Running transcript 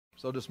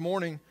So this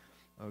morning,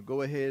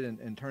 go ahead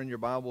and turn your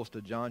Bibles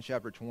to John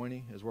chapter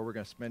 20 is where we're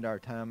going to spend our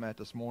time at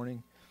this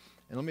morning.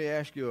 And let me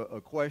ask you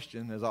a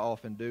question, as I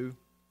often do.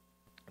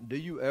 Do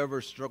you ever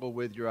struggle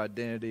with your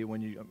identity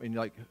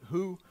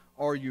who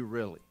are you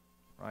really?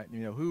 Right?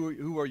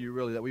 Who are you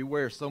really? That we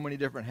wear so many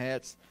different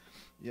hats.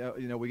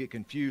 We get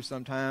confused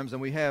sometimes.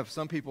 And we have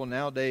some people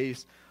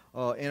nowadays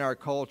in our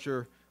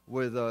culture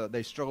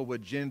they struggle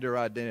with gender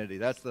identity.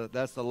 That's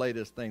the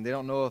latest thing. They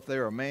don't know if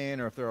they're a man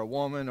or if they're a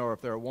woman, or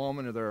if they're a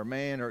woman or they're a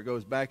man, or it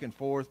goes back and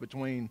forth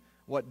between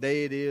what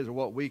day it is or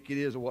what week it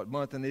is or what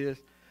month it is.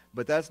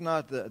 But that's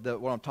not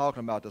what I'm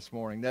talking about this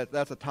morning.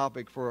 That's a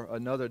topic for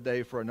another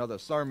day, for another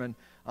sermon.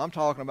 I'm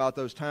talking about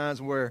those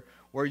times where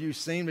you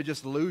seem to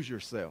just lose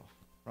yourself,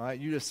 right?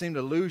 You just seem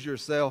to lose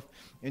yourself,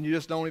 and you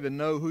just don't even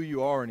know who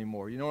you are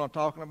anymore. You know what I'm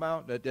talking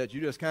about? That you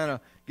just kind of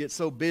get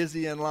so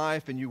busy in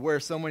life, and you wear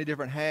so many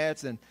different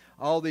hats and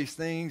all these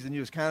things, and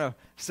you just kind of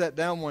sit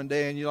down one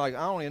day, and you're like,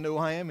 I don't even know who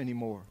I am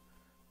anymore.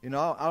 I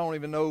don't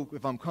even know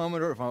if I'm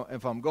coming or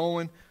if I'm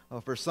going.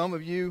 For some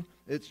of you,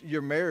 it's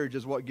your marriage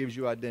is what gives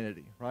you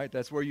identity, right?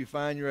 That's where you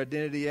find your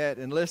identity at.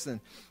 And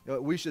listen,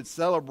 we should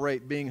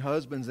celebrate being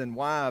husbands and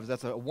wives.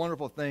 That's a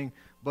wonderful thing,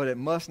 but it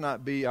must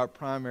not be our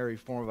primary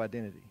form of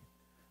identity,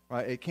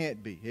 right? It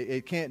can't be.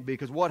 It can't be,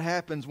 because what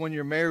happens when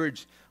your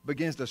marriage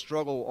begins to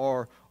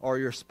struggle, or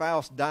your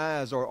spouse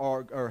dies,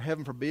 or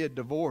heaven forbid,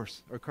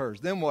 divorce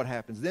occurs? Then what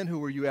happens? Then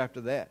who are you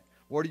after that?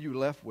 What are you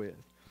left with?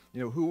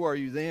 Who are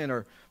you then?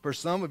 Or for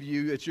some of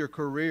you, it's your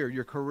career.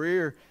 Your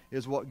career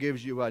is what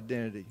gives you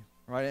identity,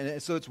 right?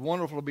 And so it's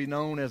wonderful to be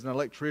known as an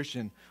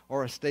electrician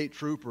or a state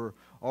trooper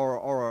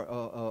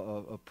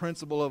or a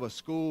principal of a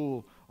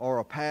school or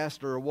a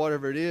pastor or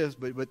whatever it is,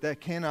 but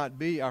that cannot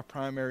be our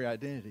primary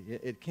identity.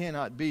 It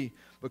cannot be,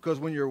 because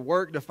when your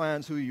work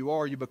defines who you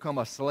are, you become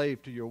a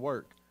slave to your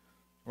work,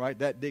 right?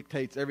 That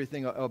dictates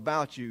everything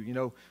about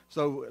you,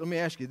 So let me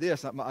ask you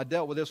this. I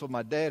dealt with this with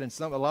my dad, and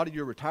a lot of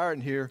you are retired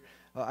in here.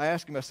 I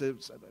asked him, I said,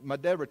 my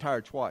dad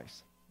retired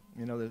twice.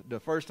 The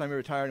first time he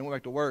retired and went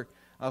back to work,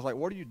 I was like,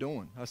 what are you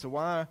doing? I said,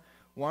 why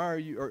are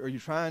you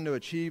trying to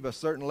achieve a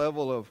certain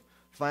level of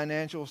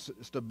financial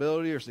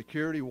stability or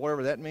security,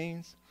 whatever that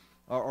means?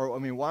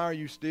 Why are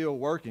you still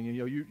working?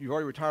 You've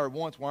already retired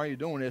once. Why are you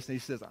doing this? And he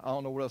says, I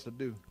don't know what else to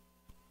do.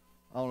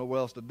 I don't know what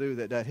else to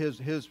do. That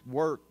his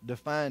work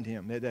defined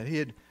him. That he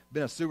had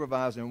been a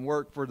supervisor and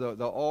worked for the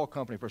oil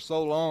company for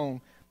so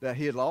long that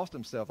he had lost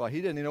himself. Like,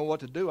 he didn't even know what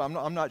to do.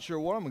 I'm not sure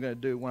what I'm going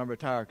to do when I'm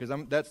retired,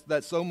 because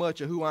that's so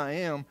much of who I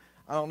am.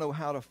 I don't know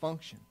how to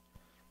function,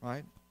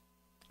 right?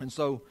 And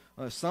so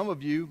some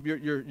of you,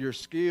 your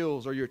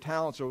skills or your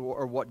talents are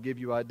what give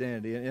you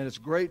identity. And it's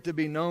great to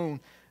be known,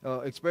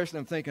 especially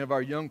I'm thinking of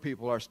our young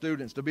people, our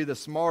students, to be the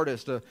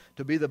smartest,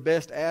 to be the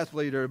best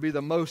athlete, or to be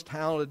the most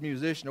talented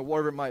musician, or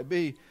whatever it might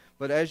be.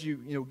 But as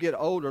you get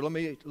older, let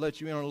me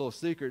let you in on a little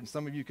secret, and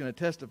some of you can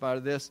testify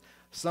to this.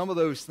 Some of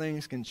those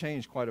things can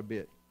change quite a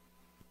bit,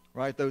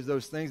 right?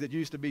 Those things that you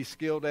used to be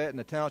skilled at and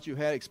the talent you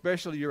had,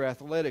 especially your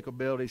athletic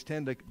abilities,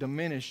 tend to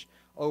diminish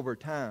over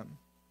time,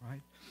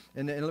 right?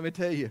 And let me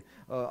tell you,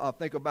 I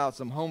think about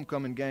some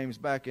homecoming games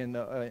back in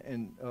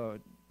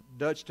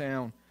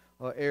Dutchtown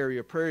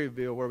area,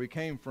 Prairieville, where we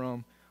came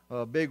from.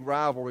 Big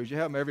rivalries. You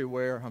have them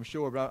everywhere, I'm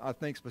sure, but I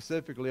think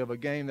specifically of a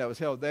game that was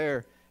held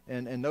there.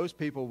 And those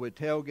people would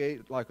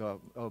tailgate like a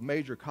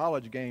major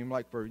college game,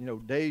 like for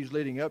days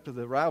leading up to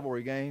the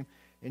rivalry game.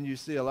 And you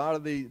see a lot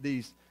of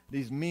these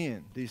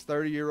men, these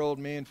 30-year-old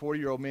men,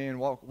 40-year-old men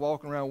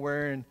walking around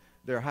wearing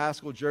their high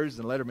school jerseys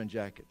and Letterman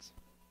jackets.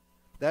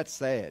 That's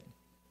sad.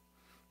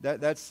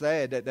 That's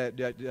sad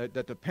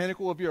that the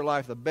pinnacle of your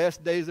life, the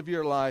best days of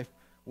your life,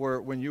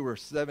 were when you were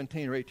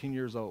 17 or 18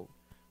 years old.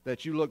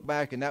 That you look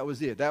back and that was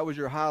it. That was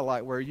your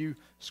highlight, where you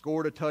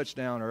scored a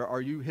touchdown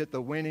or you hit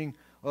the winning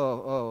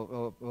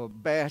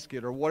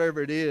basket or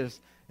whatever it is.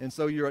 And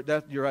so your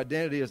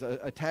identity is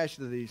attached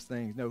to these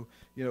things.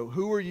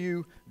 Who are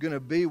you going to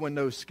be when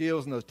those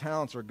skills and those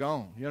talents are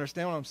gone? You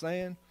understand what I'm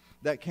saying?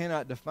 That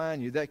cannot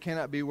define you. That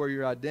cannot be where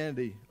your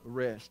identity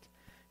rests.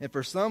 And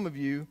for some of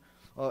you,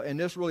 and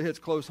this really hits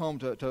close home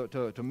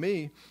to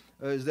me,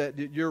 is that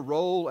your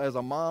role as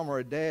a mom or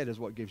a dad is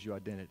what gives you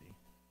identity,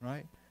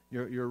 right?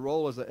 Your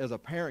role as a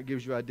parent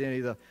gives you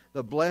identity.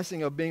 The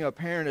blessing of being a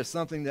parent is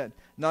something that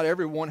not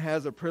everyone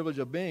has the privilege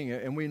of being,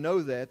 and we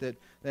know that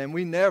and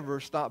we never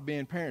stop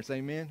being parents.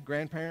 Amen?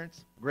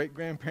 Grandparents,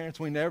 great-grandparents,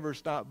 we never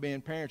stop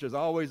being parents. There's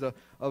always a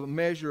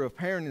measure of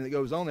parenting that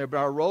goes on there, but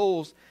our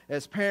roles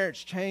as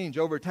parents change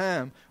over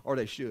time, or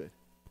they should.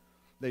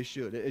 They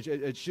should.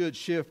 It should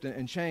shift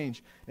and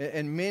change.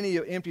 And many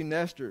empty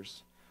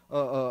nesters,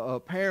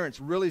 parents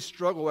really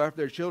struggle after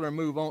their children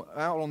move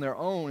out on their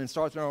own and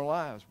start their own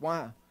lives.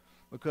 Why?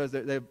 Because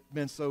they've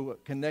been so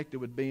connected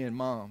with being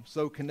mom,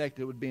 so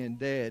connected with being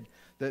dad,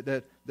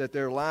 that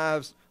their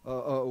lives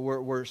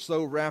were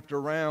so wrapped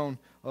around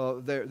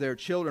their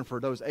children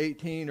for those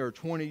 18 or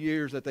 20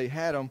 years that they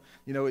had them.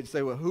 It'd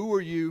say, well, who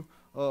are you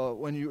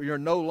when you're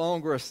no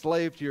longer a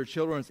slave to your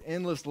children's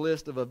endless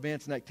list of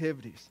events and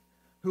activities?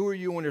 Who are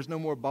you when there's no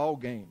more ball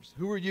games?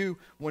 Who are you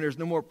when there's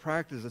no more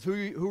practices?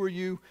 Who are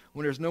you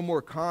when there's no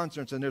more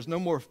concerts and there's no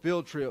more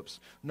field trips,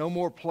 no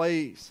more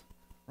plays,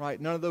 right?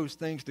 None of those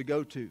things to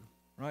go to,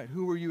 right?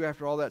 Who are you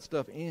after all that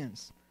stuff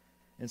ends?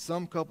 And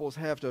some couples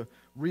have to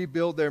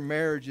rebuild their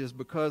marriages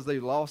because they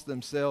lost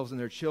themselves and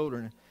their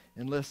children.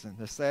 And listen,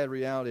 the sad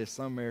reality is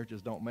some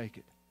marriages don't make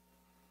it,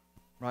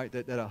 right?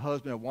 That a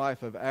husband and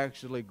wife have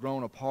actually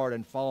grown apart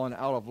and fallen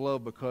out of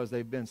love because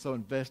they've been so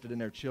invested in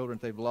their children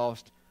they've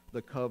lost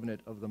the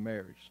covenant of the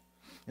marriage.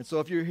 And so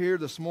if you're here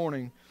this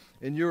morning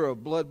and you're a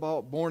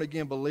blood-bought,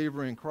 born-again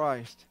believer in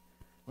Christ,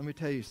 let me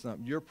tell you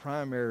something. Your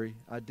primary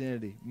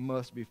identity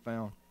must be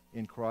found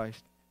in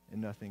Christ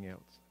and nothing else.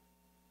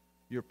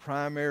 Your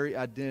primary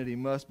identity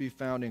must be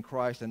found in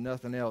Christ and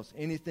nothing else.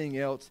 Anything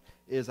else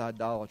is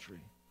idolatry.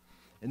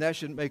 And that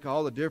should make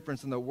all the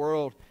difference in the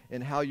world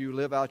in how you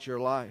live out your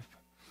life.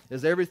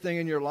 As everything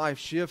in your life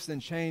shifts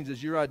and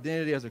changes, your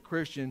identity as a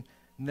Christian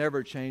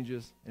never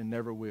changes and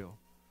never will.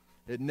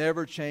 It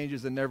never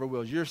changes and never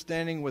will. Your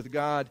standing with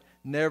God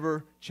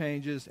never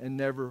changes and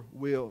never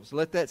will. So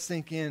let that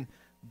sink in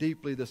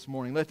deeply this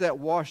morning. Let that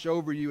wash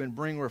over you and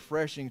bring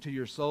refreshing to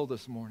your soul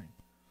this morning.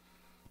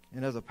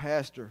 And as a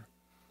pastor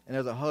and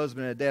as a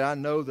husband and a dad, I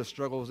know the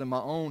struggles in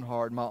my own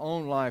heart, my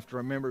own life, to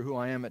remember who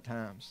I am at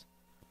times.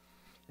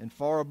 And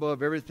far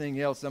above everything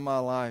else in my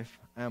life,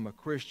 I am a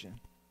Christian.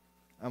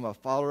 I'm a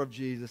follower of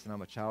Jesus, and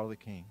I'm a child of the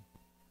King.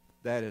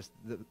 That is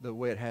the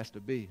way it has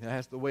to be.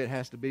 That's the way it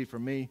has to be for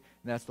me,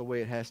 and that's the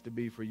way it has to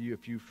be for you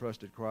if you've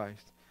trusted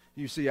Christ.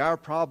 You see, our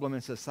problem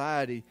in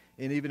society,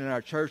 and even in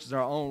our churches,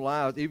 our own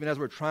lives, even as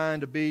we're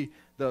trying to be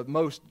the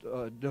most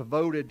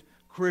devoted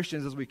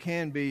Christians as we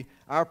can be,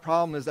 our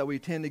problem is that we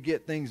tend to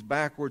get things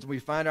backwards, and we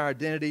find our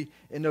identity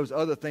in those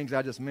other things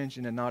I just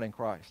mentioned and not in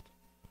Christ.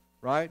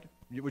 Right?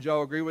 Would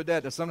y'all agree with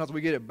that? That sometimes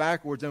we get it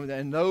backwards,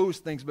 and those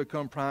things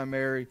become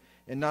primary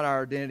and not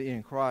our identity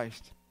in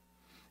Christ.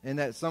 And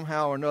that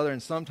somehow or another,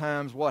 and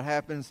sometimes what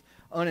happens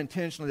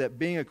unintentionally, that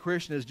being a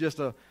Christian is just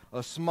a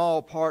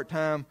small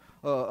part-time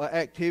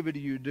activity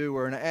you do,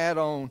 or an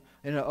add-on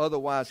in an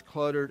otherwise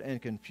cluttered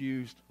and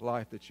confused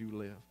life that you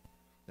live.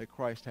 That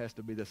Christ has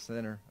to be the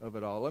center of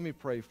it all. Let me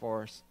pray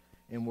for us,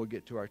 and we'll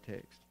get to our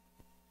text.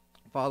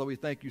 Father, we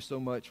thank you so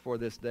much for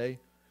this day.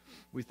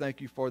 We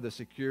thank you for the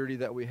security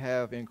that we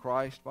have in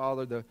Christ,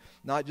 Father,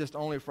 not just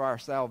only for our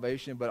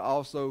salvation, but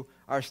also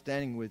our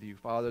standing with you,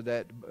 Father,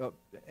 that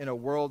in a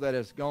world that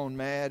has gone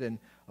mad and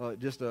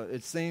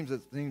it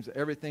seems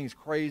everything's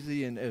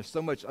crazy, and there's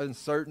so much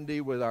uncertainty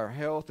with our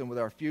health and with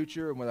our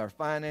future and with our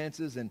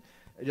finances, and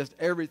just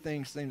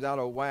everything seems out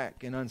of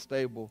whack and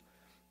unstable.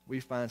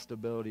 We find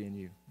stability in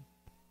you.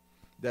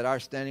 That our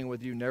standing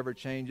with you never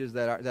changes,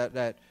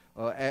 that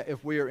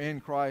if we are in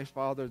Christ,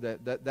 Father,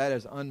 that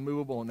is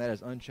unmovable and that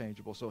is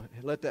unchangeable. So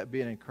let that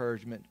be an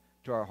encouragement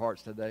to our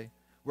hearts today.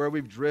 Where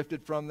we've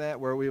drifted from that,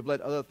 where we've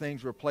let other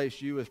things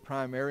replace you as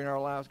primary in our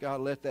lives,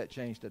 God, let that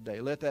change today.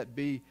 Let that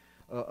be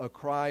a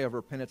cry of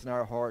repentance in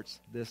our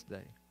hearts this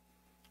day.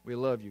 We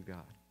love you,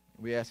 God.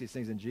 We ask these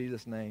things in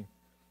Jesus' name.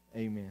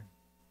 Amen.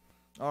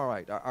 All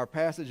right, our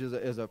passage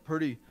is a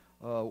pretty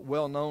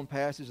well-known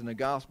passage in the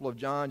Gospel of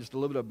John. Just a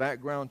little bit of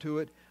background to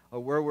it.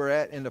 Where we're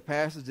at in the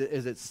passage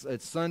is it's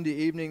Sunday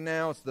evening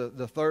now. It's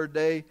the third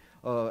day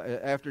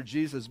after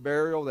Jesus'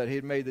 burial, that he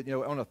had made that,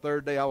 on the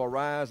third day I will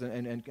rise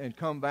and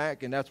come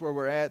back, and that's where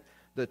we're at.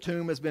 The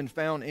tomb has been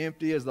found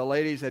empty, as the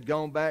ladies had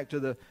gone back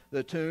to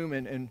the tomb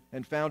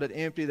and found it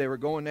empty. They were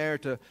going there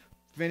to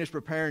finish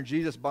preparing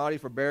Jesus' body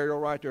for burial,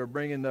 right? They were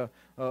bringing the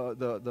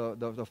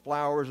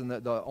flowers and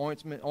the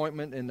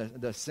ointment and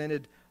the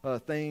scented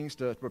things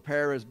to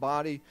prepare his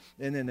body.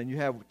 And then you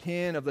have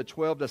 10 of the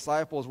 12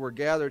 disciples were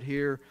gathered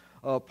here,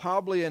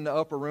 probably in the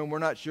upper room. We're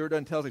not sure. It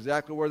doesn't tell us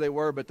exactly where they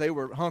were, but they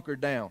were hunkered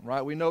down,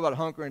 right? We know about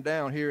hunkering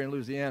down here in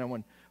Louisiana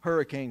when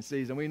hurricane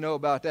season. We know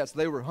about that. So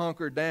they were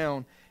hunkered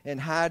down and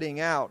hiding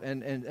out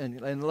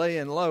and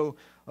laying low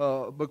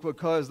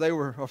because they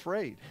were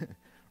afraid.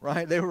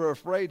 Right? They were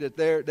afraid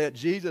that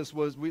Jesus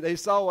was, they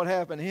saw what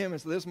happened to him,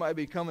 and so this might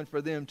be coming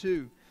for them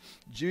too.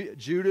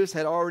 Judas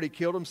had already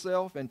killed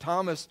himself, and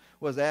Thomas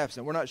was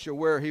absent. We're not sure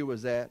where he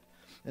was at.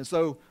 And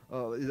so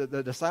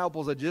the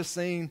disciples had just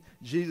seen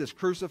Jesus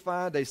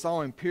crucified. They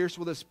saw him pierced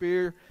with a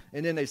spear,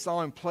 and then they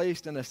saw him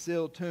placed in a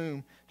sealed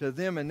tomb. To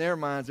them, in their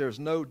minds, there's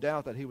no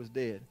doubt that he was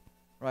dead.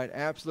 Right?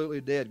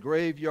 Absolutely dead.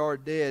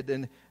 Graveyard dead.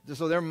 And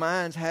so their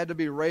minds had to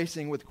be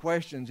racing with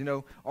questions.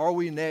 Are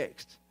we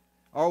next?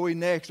 Are we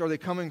next? Are they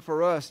coming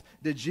for us?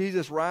 Did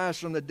Jesus rise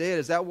from the dead?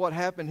 Is that what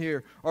happened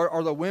here?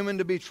 Are the women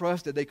to be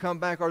trusted? They come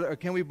back, or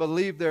can we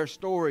believe their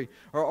story?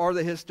 Or are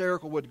they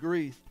hysterical with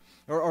grief?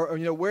 Or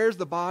where's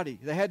the body?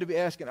 They had to be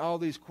asking all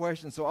these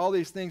questions. So all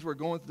these things were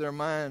going through their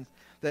minds,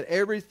 that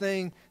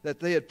everything that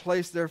they had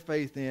placed their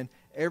faith in,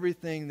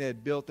 everything they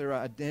had built their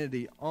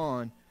identity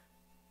on,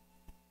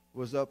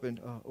 was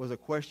a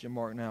question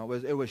mark now.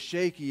 It was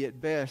shaky at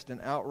best,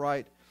 and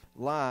outright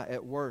lie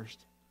at worst.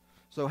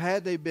 So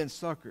had they been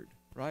succored,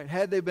 right?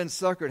 Had they been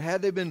succored,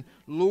 had they been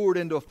lured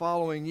into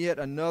following yet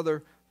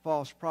another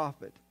false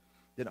prophet,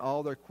 then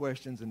all their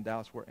questions and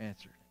doubts were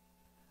answered.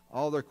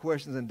 All their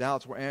questions and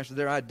doubts were answered.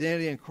 Their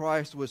identity in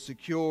Christ was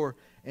secure,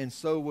 and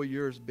so will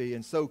yours be,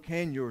 and so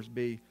can yours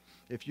be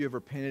if you have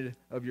repented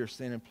of your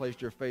sin and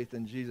placed your faith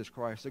in Jesus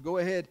Christ. So go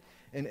ahead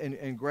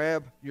and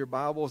grab your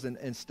Bibles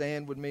and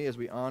stand with me as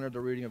we honor the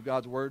reading of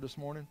God's Word this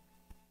morning.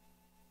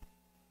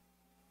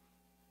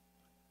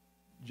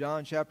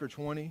 John chapter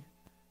 20,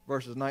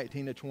 verses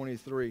 19 to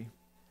 23. It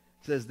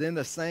says, Then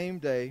the same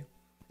day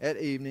at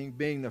evening,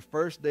 being the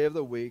first day of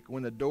the week,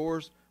 when the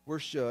doors were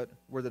shut,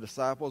 where the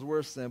disciples were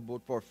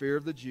assembled for fear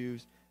of the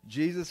Jews,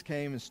 Jesus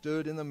came and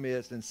stood in the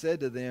midst and said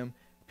to them,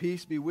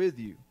 Peace be with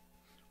you.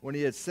 When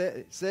he had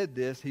said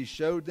this, he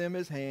showed them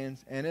his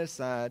hands and his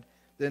side.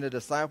 Then the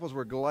disciples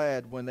were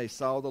glad when they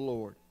saw the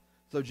Lord.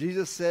 So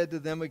Jesus said to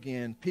them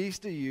again, Peace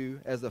to you,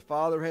 as the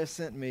Father has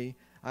sent me,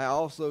 I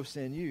also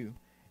send you.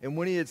 And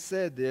when he had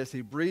said this,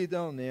 he breathed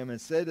on them and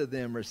said to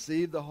them,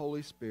 Receive the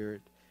Holy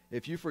Spirit.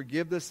 If you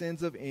forgive the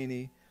sins of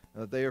any,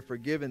 they are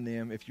forgiven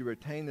them. If you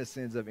retain the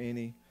sins of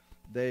any,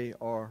 they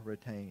are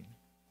retained.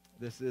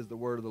 This is the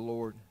word of the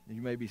Lord.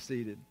 You may be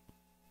seated.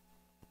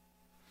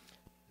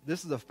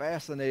 This is a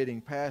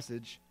fascinating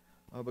passage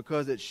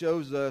because it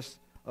shows us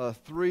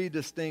three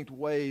distinct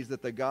ways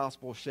that the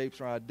gospel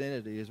shapes our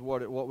identity, is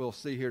what we'll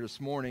see here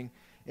this morning.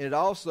 And it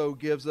also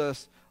gives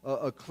us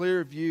a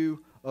clear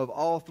view of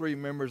all three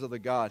members of the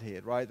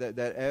Godhead, right? That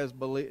as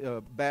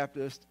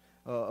Baptists,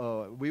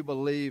 we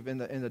believe in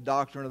the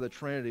doctrine of the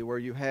Trinity, where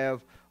you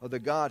have the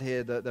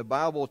Godhead. The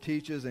Bible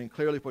teaches and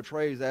clearly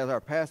portrays, as our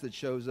passage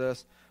shows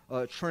us,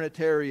 a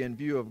Trinitarian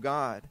view of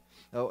God.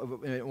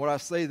 And what I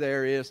say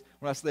there is,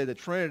 when I say the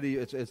Trinity,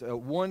 it's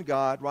one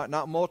God, right?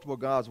 Not multiple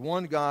gods,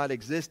 one God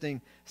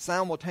existing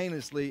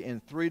simultaneously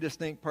in three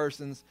distinct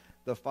persons,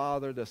 the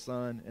Father, the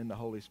Son, and the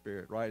Holy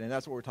Spirit, right? And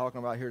that's what we're talking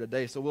about here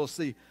today. So we'll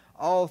see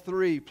all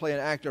three play an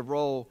active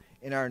role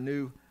in our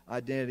new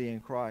identity in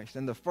Christ.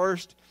 And the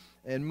first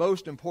and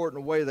most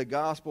important way the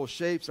gospel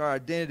shapes our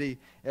identity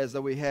is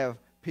that we have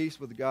peace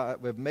with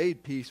God. We've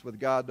made peace with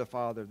God the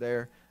Father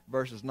there,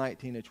 verses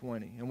 19 to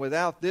 20. And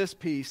without this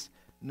peace,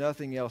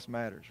 nothing else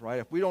matters, right?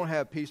 If we don't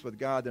have peace with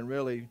God, then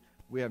really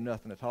we have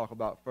nothing to talk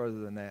about further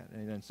than that.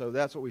 And so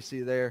that's what we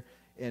see there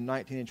in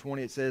 19 and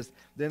 20. It says,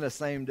 Then the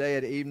same day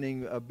at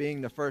evening,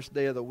 being the first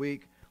day of the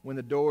week, when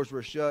the doors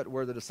were shut,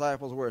 where the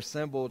disciples were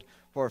assembled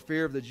for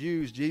fear of the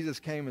Jews, Jesus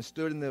came and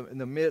stood in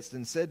the midst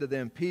and said to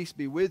them, Peace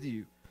be with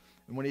you.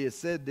 And when he had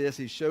said this,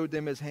 he showed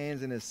them his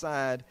hands and his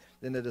side.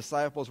 Then the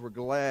disciples were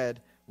glad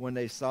when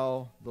they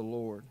saw the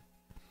Lord.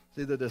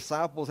 See, the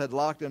disciples had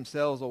locked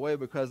themselves away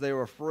because they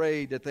were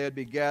afraid that they'd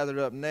be gathered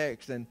up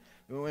next. And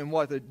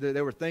what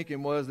they were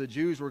thinking was the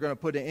Jews were going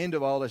to put an end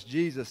to all this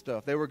Jesus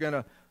stuff. They were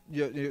going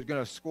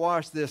to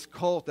squash this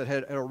cult that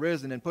had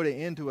arisen and put an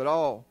end to it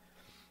all.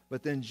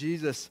 But then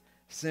Jesus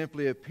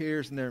simply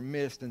appears in their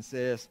midst and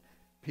says,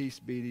 Peace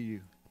be to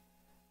you.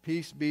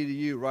 Peace be to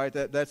you, right?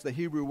 That's the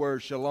Hebrew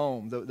word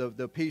shalom.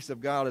 The peace of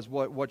God is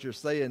what you're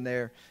saying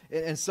there.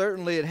 And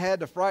certainly it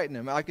had to frighten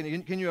them.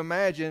 Can you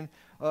imagine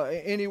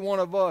any one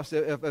of us,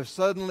 if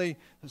suddenly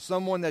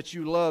someone that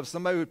you love,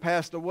 somebody who had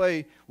passed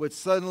away, would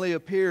suddenly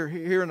appear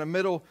here in the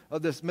middle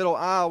of this middle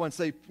aisle and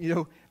say,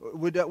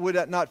 would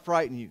that not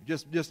frighten you?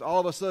 Just all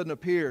of a sudden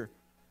appear.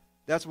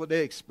 That's what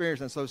they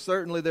experienced. And so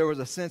certainly there was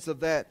a sense of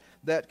that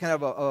kind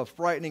of a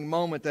frightening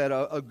moment, that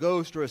a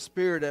ghost or a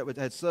spirit that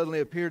had suddenly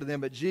appeared to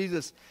them. But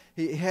Jesus,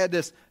 he had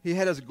this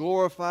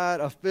glorified,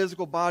 a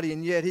physical body,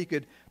 and yet he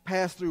could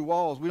pass through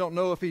walls. We don't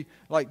know if he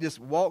just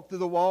walked through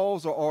the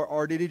walls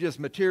or did he just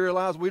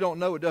materialize. We don't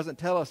know. It doesn't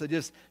tell us. It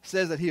just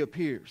says that he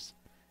appears.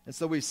 And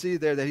so we see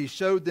there that he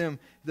showed them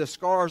the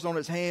scars on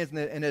his hands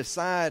and his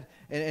side,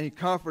 and he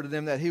comforted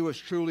them that he was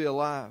truly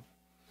alive.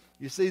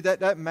 You see,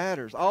 that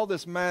matters. All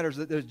this matters,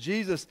 that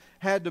Jesus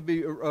had to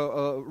be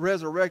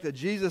resurrected.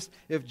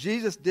 If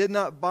Jesus did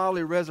not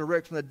bodily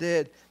resurrect from the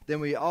dead, then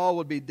we all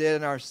would be dead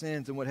in our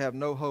sins and would have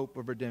no hope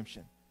of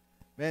redemption.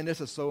 Man, this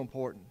is so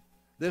important.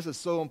 This is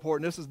so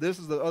important. This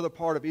is the other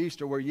part of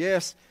Easter where,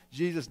 yes,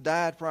 Jesus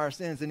died for our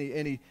sins and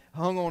he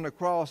hung on the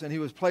cross and he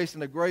was placed in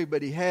the grave,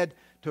 but he had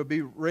to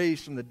be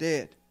raised from the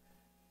dead.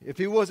 If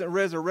he wasn't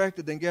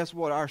resurrected, then guess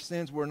what? Our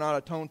sins were not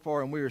atoned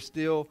for, and we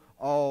are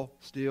all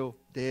still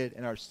dead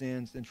in our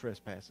sins and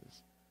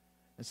trespasses.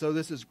 And so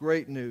this is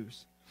great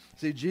news.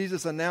 See,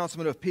 Jesus'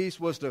 announcement of peace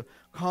was to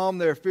calm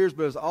their fears,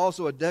 but it was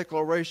also a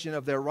declaration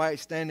of their right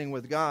standing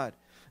with God.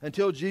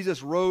 Until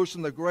Jesus rose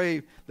from the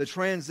grave, the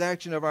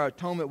transaction of our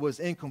atonement was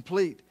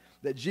incomplete.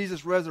 That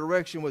Jesus'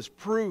 resurrection was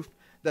proof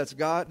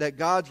that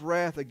God's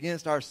wrath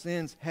against our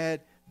sins had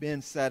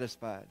been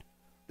satisfied.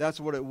 That's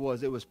what it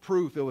was. It was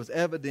proof. It was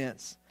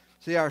evidence.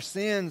 See, our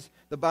sins,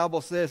 the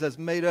Bible says, has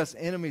made us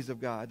enemies of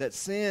God. That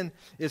sin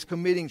is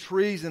committing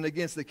treason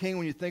against the King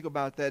when you think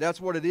about that. That's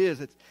what it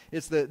is.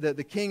 It's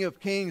the King of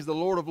Kings, the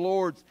Lord of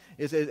Lords.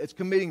 It's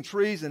committing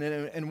treason.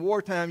 And in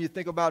wartime, you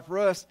think about, for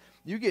us,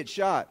 you get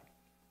shot,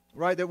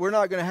 right? That we're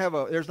not going to have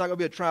there's not going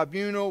to be a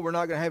tribunal. We're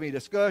not going to have any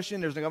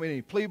discussion. There's not going to be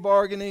any plea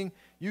bargaining.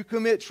 You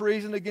commit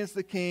treason against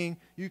the King.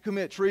 You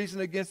commit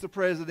treason against the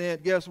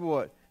President. Guess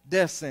what?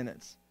 Death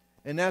sentence.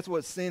 And that's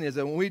what sin is.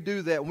 And when we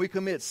do that, when we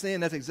commit sin,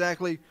 that's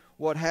exactly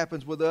what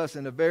happens with us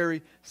in the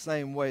very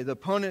same way. The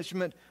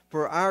punishment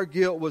for our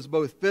guilt was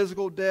both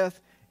physical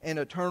death and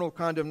eternal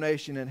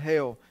condemnation in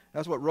hell.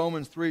 That's what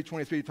Romans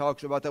 3:23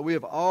 talks about, that we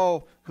have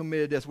all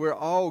committed this. We're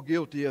all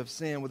guilty of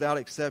sin without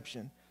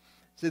exception.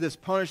 See, this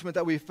punishment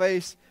that we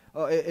face,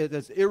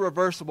 it's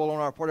irreversible on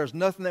our part. There's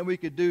nothing that we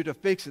could do to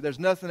fix it. There's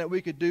nothing that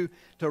we could do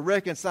to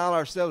reconcile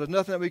ourselves. There's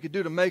nothing that we could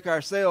do to make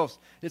ourselves.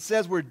 It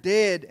says we're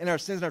dead in our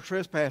sins and our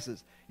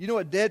trespasses. You know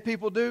what dead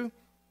people do?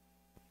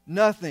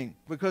 Nothing,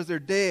 because they're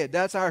dead.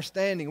 That's our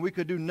standing. We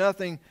could do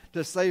nothing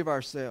to save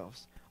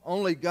ourselves.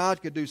 Only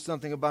God could do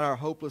something about our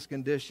hopeless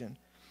condition.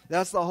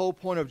 That's the whole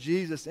point of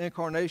Jesus'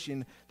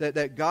 incarnation,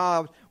 that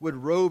God would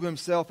robe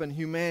himself in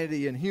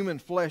humanity and human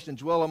flesh and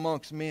dwell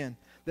amongst men.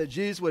 That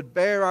Jesus would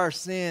bear our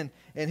sin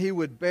and we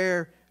would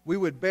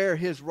bear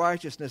his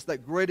righteousness,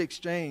 that great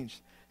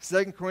exchange.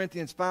 2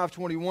 Corinthians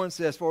 5:21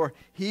 says, "For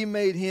he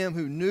made him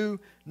who knew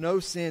no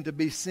sin to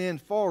be sin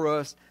for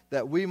us,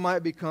 that we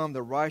might become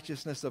the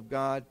righteousness of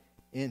God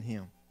in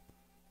him."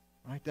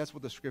 Right? That's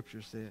what the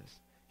Scripture says.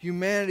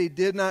 Humanity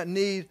did not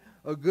need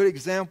a good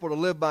example to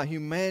live by.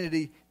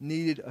 Humanity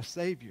needed a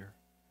Savior.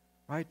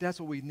 Right? That's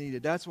what we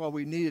needed. That's why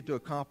we needed to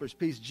accomplish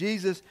peace.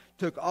 Jesus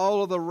took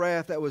all of the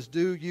wrath that was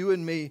due you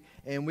and me,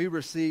 and we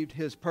received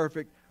his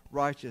perfect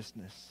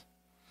righteousness.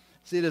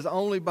 See, it is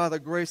only by the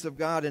grace of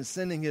God in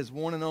sending his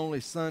one and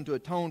only Son to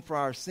atone for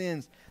our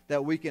sins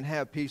that we can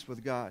have peace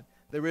with God.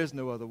 There is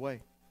no other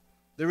way.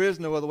 There is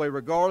no other way.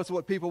 Regardless of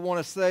what people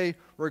want to say,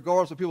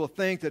 regardless of what people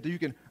think, that you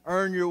can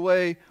earn your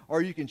way,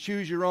 or you can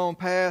choose your own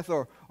path,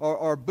 or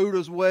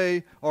Buddha's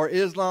way, or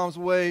Islam's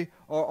way,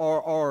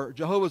 or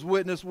Jehovah's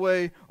Witness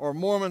way, or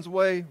Mormon's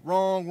way.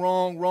 Wrong,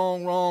 wrong,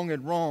 wrong, wrong,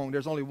 and wrong.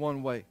 There's only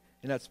one way,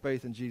 and that's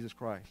faith in Jesus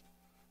Christ.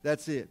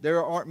 That's it.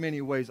 There aren't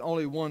many ways,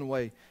 only one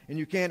way. And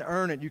you can't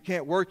earn it. You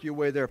can't work your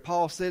way there.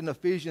 Paul said in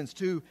Ephesians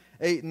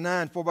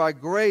 2:8-9, "For by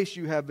grace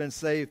you have been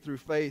saved through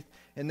faith,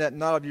 and that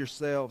not of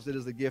yourselves. It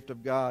is the gift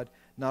of God,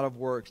 not of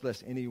works,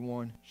 lest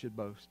anyone should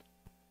boast."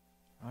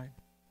 Right?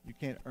 You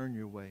can't earn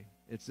your way.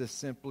 It's just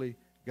simply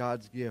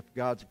God's gift,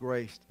 God's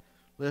grace.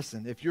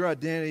 Listen, if your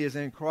identity is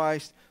in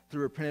Christ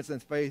through repentance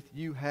and faith,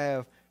 you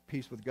have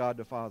peace with God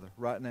the Father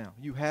right now.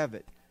 You have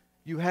it.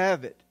 You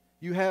have it.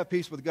 You have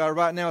peace with God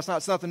right now. It's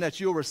not something that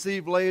you'll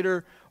receive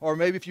later, or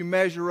maybe if you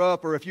measure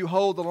up, or if you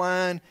hold the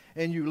line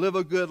and you live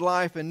a good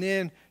life, and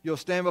then you'll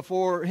stand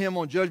before him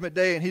on Judgment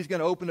Day, and he's going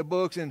to open the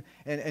books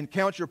and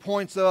count your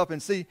points up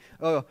and see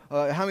how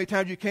many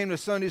times you came to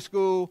Sunday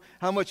school,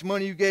 how much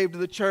money you gave to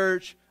the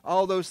church,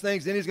 all those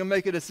things. Then he's going to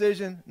make a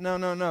decision. No,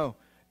 no, no.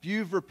 If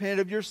you've repented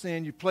of your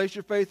sin, you place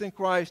your faith in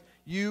Christ,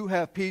 you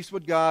have peace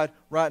with God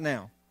right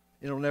now.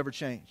 It'll never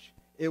change.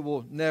 It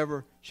will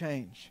never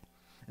change.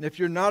 And if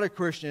you're not a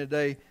Christian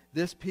today,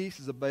 this peace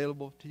is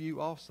available to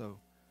you also.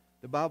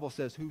 The Bible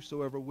says,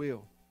 whosoever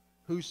will.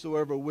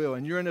 Whosoever will.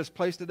 And you're in this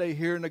place today,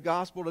 hearing the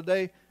gospel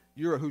today,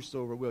 you're a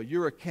whosoever will.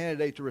 You're a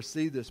candidate to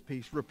receive this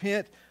peace.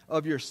 Repent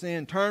of your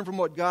sin. Turn from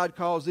what God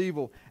calls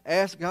evil.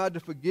 Ask God to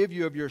forgive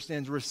you of your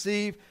sins.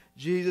 Receive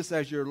Jesus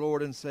as your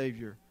Lord and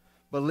Savior.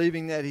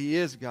 Believing that he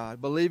is God.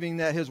 Believing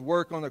that his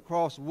work on the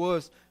cross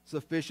was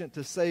sufficient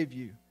to save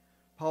you.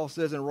 Paul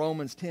says in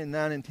Romans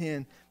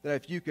 10:9-10 that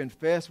if you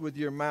confess with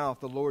your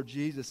mouth the Lord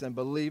Jesus and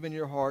believe in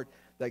your heart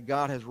that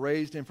God has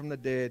raised him from the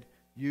dead,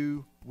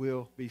 you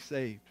will be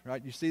saved.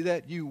 Right? You see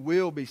that? You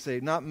will be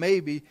saved. Not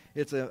maybe.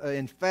 It's an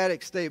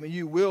emphatic statement.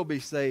 You will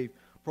be saved.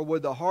 For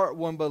with the heart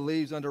one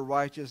believes unto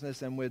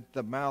righteousness, and with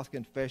the mouth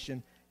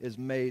confession is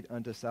made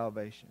unto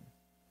salvation.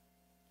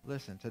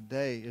 Listen,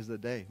 today is the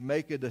day.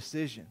 Make a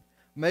decision.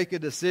 Make a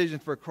decision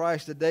for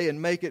Christ today,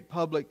 and make it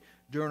public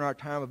during our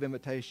time of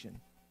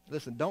invitation.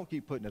 Listen, don't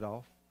keep putting it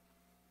off.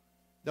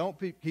 Don't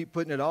keep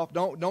putting it off.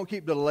 Don't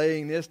keep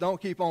delaying this.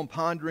 Don't keep on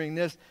pondering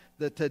this.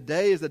 That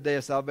today is the day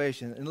of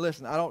salvation. And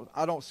listen, I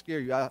don't scare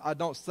you. I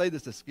don't say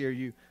this to scare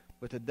you,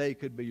 but today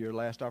could be your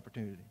last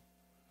opportunity.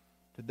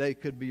 Today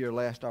could be your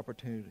last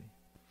opportunity.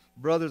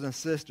 Brothers and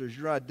sisters,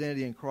 your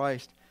identity in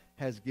Christ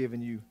has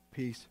given you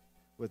peace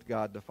with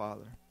God the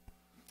Father.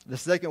 The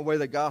second way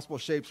the gospel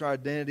shapes our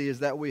identity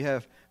is that we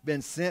have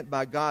been sent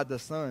by God the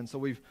Son. So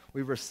we've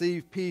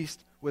received peace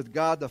with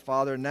God the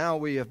Father. Now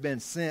we have been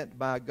sent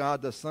by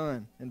God the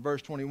Son. In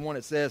verse 21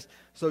 it says,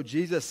 "So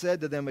Jesus said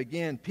to them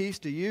again, Peace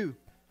to you.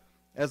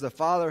 As the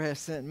Father has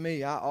sent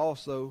me, I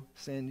also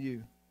send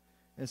you."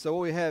 And so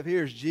what we have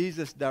here is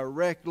Jesus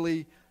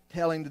directly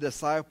telling the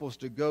disciples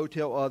to go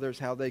tell others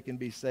how they can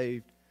be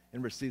saved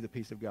and receive the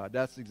peace of God.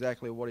 That's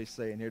exactly what he's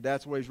saying here.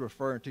 That's what he's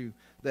referring to.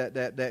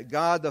 That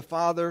God the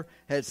Father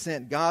had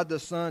sent God the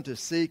Son to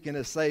seek and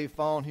to save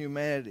fallen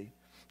humanity.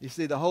 You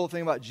see, the whole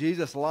thing about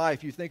Jesus'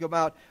 life, you think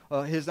about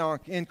his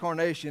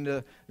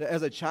incarnation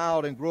as a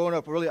child and growing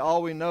up, really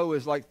all we know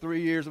is like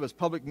 3 years of his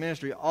public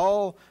ministry.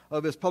 All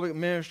of his public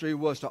ministry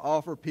was to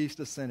offer peace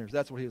to sinners.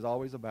 That's what he was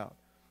always about.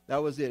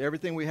 That was it.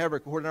 Everything we have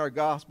recorded in our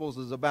Gospels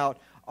is about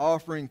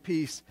offering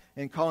peace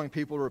and calling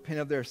people to repent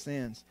of their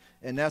sins.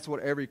 And that's what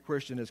every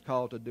Christian is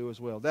called to do as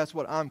well. That's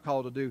what I'm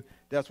called to do.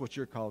 That's what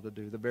you're called to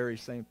do. The very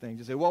same thing.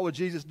 You say, what would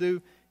Jesus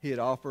do? He'd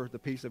offer the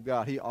peace of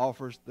God. He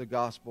offers the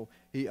gospel.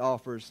 He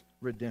offers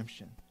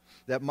redemption.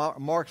 That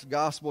Mark's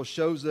gospel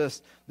shows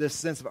us this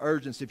sense of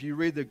urgency. If you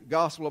read the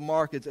Gospel of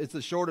Mark, it's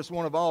the shortest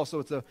one of all. So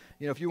it's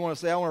if you want to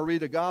say, I want to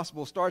read the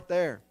gospel, start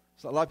there.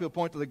 So a lot of people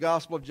point to the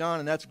Gospel of John,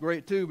 and that's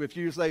great too. But if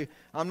you say,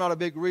 I'm not a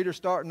big reader,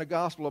 start in the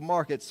Gospel of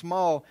Mark. It's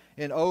small,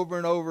 and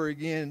over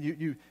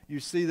again, you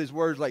see these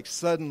words like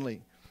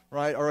suddenly,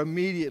 right, or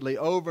immediately,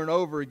 over and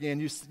over again.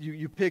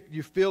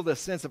 You feel the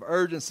sense of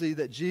urgency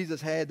that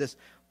Jesus had, this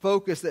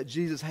focus that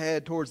Jesus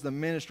had towards the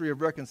ministry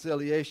of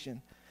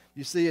reconciliation.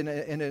 You see in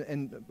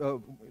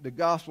the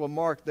Gospel of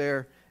Mark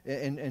there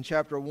in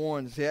chapter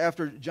 1, see,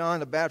 after John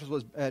the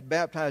Baptist had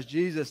baptized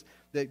Jesus,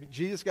 that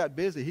Jesus got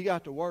busy. He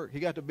got to work.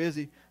 He got to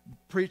busy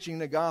preaching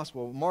the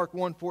gospel. Mark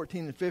 1:14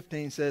 and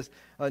 15 says,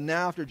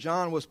 now after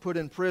John was put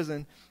in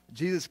prison,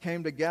 Jesus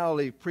came to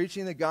Galilee,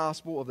 preaching the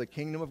gospel of the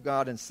kingdom of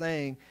God and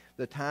saying,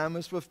 the time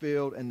is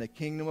fulfilled and the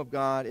kingdom of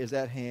God is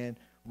at hand.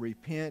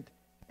 Repent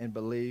and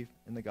believe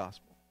in the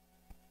gospel.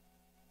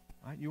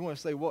 Right? You want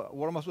to say, what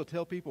am I supposed to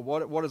tell people?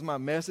 What is my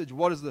message?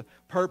 What is the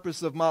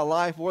purpose of my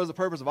life? What is the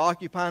purpose of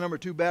Occupy Number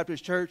 2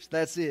 Baptist Church?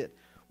 That's it.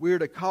 We are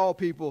to call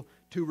people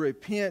to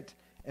repent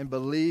and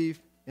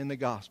believe in the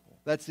gospel.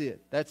 That's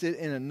it. That's it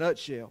in a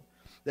nutshell.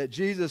 That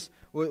Jesus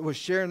was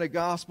sharing the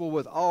gospel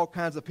with all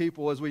kinds of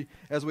people as we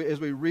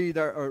read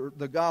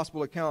the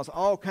gospel accounts,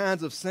 all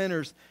kinds of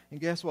sinners. And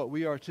guess what?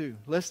 We are too.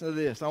 Listen to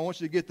this. I want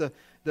you to get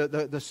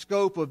the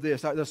scope of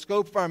this, the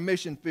scope of our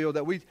mission field,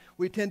 that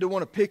we tend to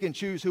want to pick and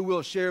choose who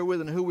we'll share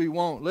with and who we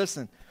won't.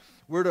 Listen,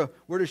 we're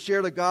to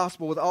share the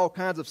gospel with all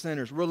kinds of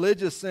sinners: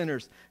 religious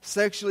sinners,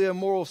 sexually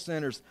immoral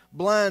sinners,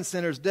 blind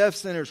sinners, deaf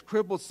sinners,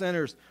 crippled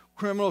sinners,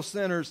 criminal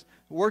sinners,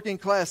 working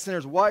class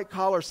sinners, white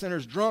collar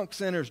sinners, drunk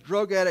sinners,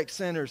 drug addict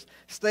sinners,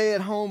 stay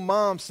at home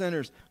mom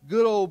sinners,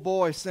 good old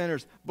boy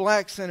sinners,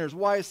 black sinners,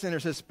 white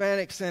sinners,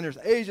 Hispanic sinners,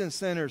 Asian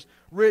sinners,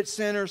 rich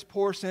sinners,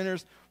 poor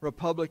sinners,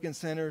 Republican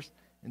sinners,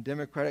 and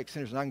Democratic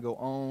sinners. And I can go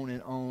on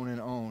and on and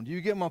on. Do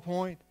you get my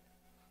point?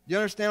 Do you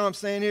understand what I'm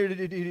saying here?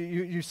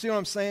 You see what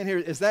I'm saying here?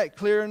 Is that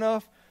clear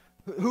enough?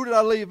 Who did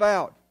I leave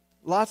out?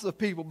 Lots of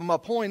people. But my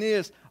point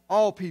is,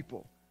 all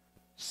people.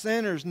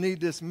 Sinners need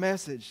this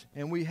message,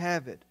 and we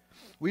have it.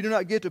 We do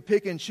not get to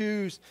pick and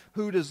choose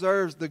who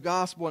deserves the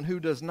gospel and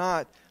who does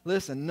not.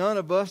 Listen, none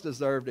of us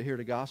deserve to hear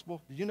the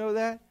gospel. Did you know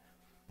that?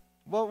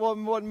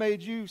 What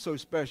made you so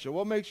special?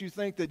 What makes you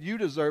think that you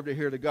deserve to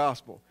hear the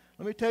gospel?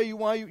 Let me tell you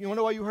why. You want to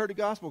know why you heard the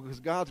gospel? Because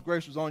God's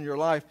grace was on your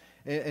life.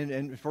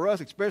 And for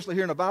us, especially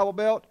here in the Bible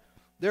Belt,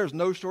 there's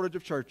no shortage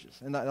of churches.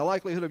 And the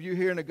likelihood of you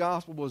hearing the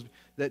gospel was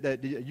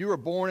that you were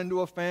born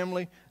into a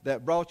family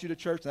that brought you to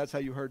church, and that's how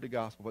you heard the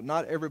gospel. But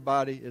not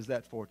everybody is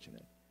that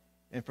fortunate.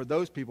 And for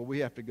those people, we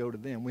have to go to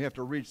them. We have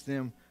to reach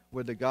them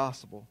with the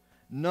gospel.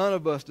 None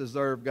of us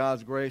deserve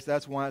God's grace.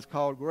 That's why it's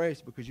called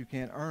grace, because you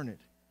can't earn it.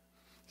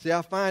 See,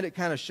 I find it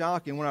kind of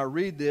shocking when I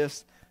read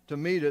this, to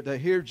me, to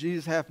hear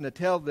Jesus having to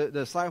tell the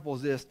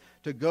disciples this,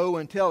 to go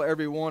and tell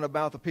everyone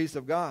about the peace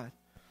of God.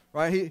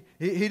 Right?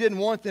 He didn't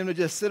want them to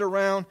just sit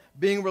around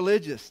being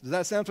religious. Does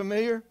that sound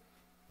familiar?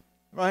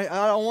 Right?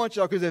 I don't want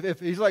y'all, because if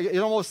he's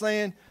almost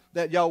saying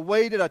that y'all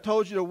waited, I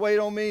told you to wait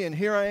on me, and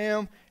here I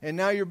am, and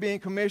now you're being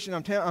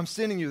commissioned. I'm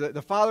sending you.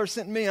 The Father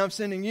sent me, I'm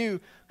sending you,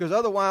 because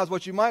otherwise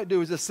what you might do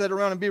is just sit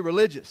around and be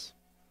religious.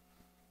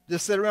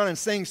 Just sit around and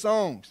sing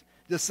songs.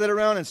 Just sit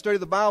around and study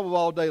the Bible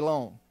all day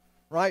long.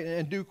 Right?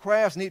 And do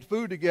crafts and eat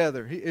food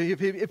together. If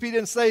he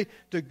didn't say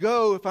to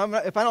go,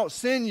 if I don't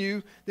send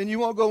you, then you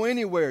won't go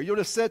anywhere. You'll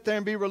just sit there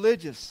and be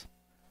religious.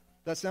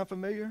 That sound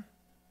familiar?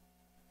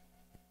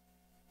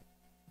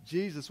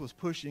 Jesus was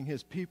pushing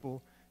his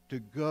people to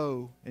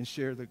go and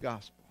share the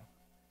gospel.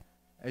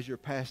 As your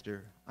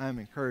pastor, I am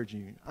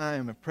encouraging you. I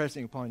am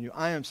impressing upon you.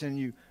 I am sending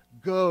you,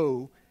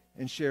 go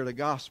and share the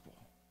gospel.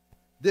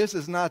 This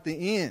is not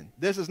the end.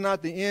 This is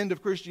not the end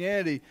of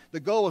Christianity. The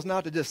goal is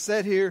not to just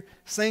sit here,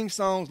 sing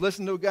songs,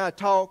 listen to a guy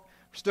talk,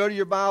 study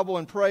your Bible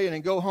and pray, and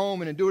then go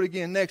home and then do it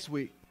again next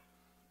week.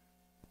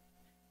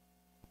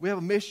 We have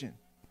a mission.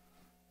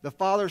 The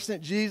Father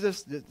sent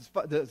Jesus.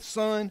 The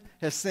Son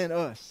has sent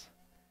us.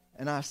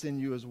 And I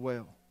send you as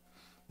well.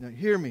 Now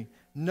hear me.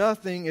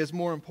 Nothing is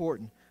more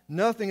important.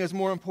 Nothing is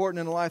more important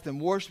in life than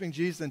worshiping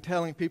Jesus and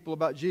telling people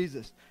about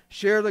Jesus.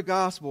 Share the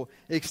gospel.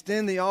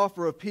 Extend the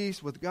offer of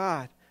peace with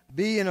God.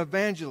 Be an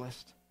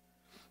evangelist.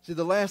 See,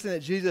 the last thing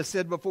that Jesus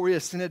said before he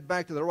ascended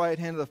back to the right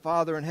hand of the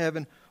Father in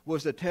heaven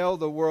was to tell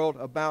the world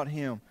about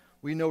him.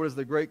 We know it as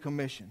the Great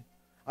Commission.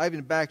 I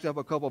even backed up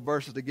a couple of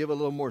verses to give a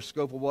little more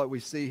scope of what we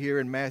see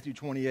here in Matthew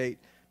 28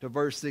 to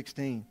verse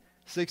 16.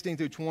 16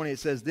 through 20, it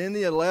says, Then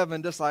the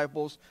 11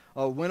 disciples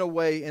went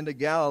away into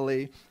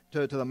Galilee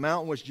to the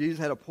mountain which Jesus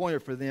had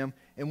appointed for them.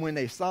 And when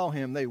they saw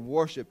him, they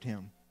worshipped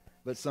him.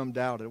 But some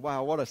doubted.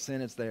 Wow, what a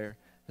sentence there.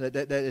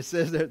 That it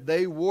says that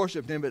they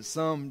worshipped him, but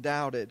some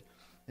doubted.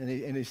 And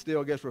he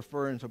still gets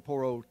referring to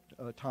poor old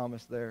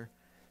Thomas there.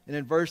 And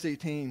in verse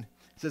 18,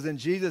 it says, "And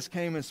Jesus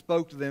came and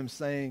spoke to them,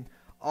 saying,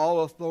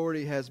 All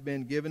authority has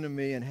been given to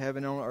me in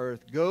heaven and on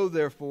earth. Go,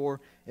 therefore,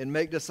 and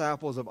make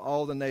disciples of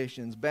all the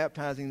nations,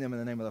 baptizing them in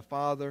the name of the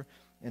Father,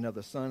 and of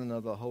the Son, and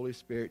of the Holy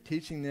Spirit,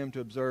 teaching them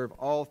to observe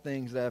all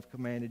things that I have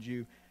commanded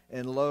you.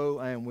 And lo,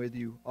 I am with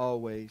you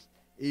always,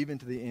 even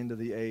to the end of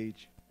the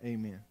age.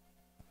 Amen."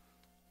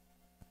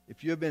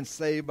 If you have been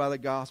saved by the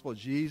gospel,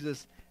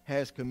 Jesus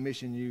has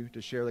commissioned you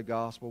to share the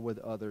gospel with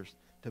others,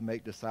 to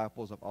make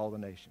disciples of all the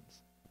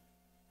nations.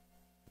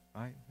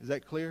 Right? Is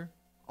that clear?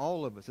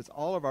 All of us. It's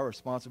all of our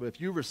responsibility.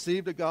 If you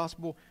received the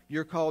gospel,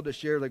 you're called to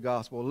share the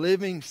gospel.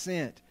 Living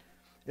sent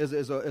is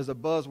a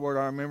buzzword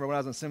I remember when I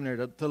was in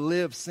seminary, to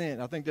live sent.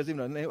 I think there's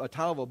even a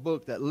title of a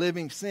book that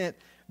living sent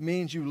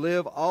means you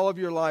live all of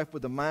your life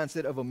with the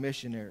mindset of a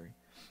missionary.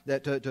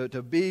 That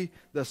to be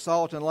the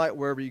salt and light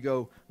wherever you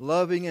go,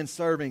 loving and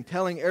serving,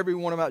 telling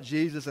everyone about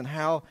Jesus and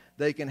how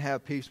they can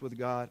have peace with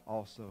God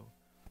also.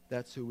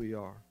 That's who we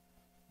are.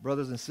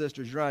 Brothers and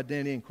sisters, your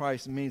identity in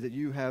Christ means that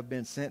you have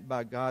been sent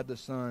by God the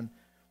Son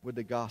with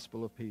the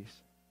gospel of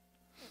peace.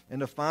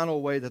 And the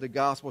final way that the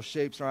gospel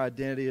shapes our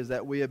identity is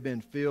that we have been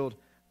filled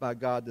by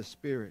God the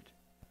Spirit.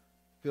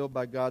 Filled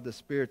by God the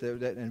Spirit.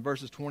 That in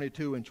verses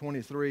 22 and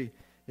 23,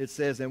 it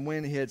says, "And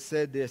when he had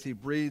said this, he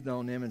breathed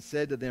on them and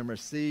said to them,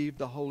 Receive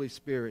the Holy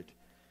Spirit.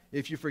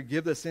 If you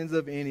forgive the sins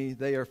of any,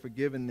 they are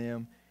forgiven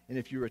them. And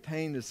if you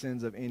retain the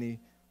sins of any,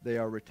 they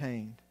are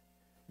retained."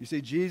 You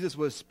see, Jesus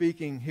was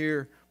speaking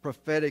here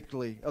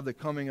prophetically of the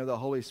coming of the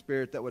Holy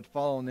Spirit that would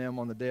fall on them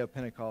on the day of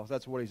Pentecost.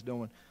 That's what he's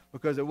doing.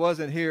 Because it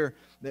wasn't here.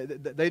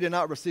 They did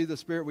not receive the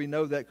Spirit. We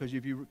know that because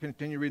if you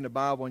continue reading the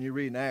Bible and you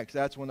read in Acts,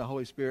 that's when the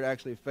Holy Spirit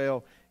actually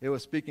fell. It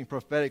was speaking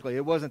prophetically.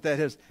 It wasn't that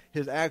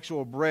his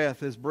actual breath,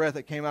 his breath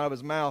that came out of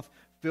his mouth,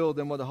 filled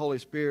them with the Holy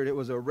Spirit. It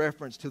was a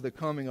reference to the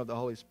coming of the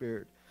Holy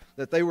Spirit.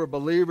 That they were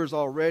believers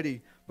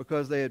already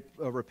because they had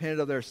repented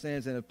of their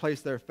sins and had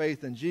placed their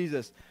faith in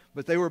Jesus.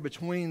 But they were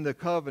between the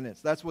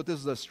covenants. That's what this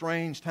is, a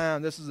strange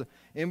time. This is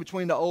in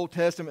between the Old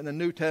Testament and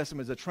the New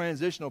Testament. It's a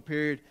transitional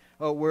period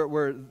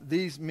where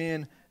these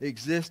men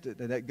existed.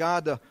 And that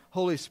God, the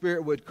Holy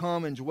Spirit, would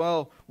come and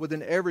dwell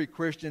within every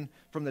Christian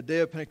from the day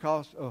of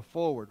Pentecost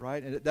forward,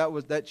 right? And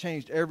that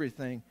changed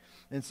everything.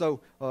 And so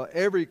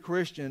every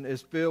Christian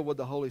is filled with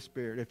the Holy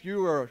Spirit. If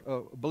you are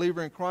a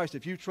believer in Christ,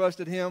 if you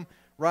trusted Him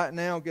right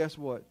now, guess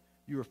what?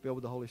 You are filled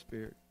with the Holy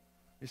Spirit.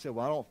 You said,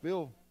 "Well, I don't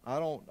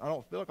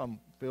feel like I'm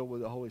filled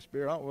with the Holy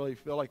Spirit. I don't really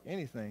feel like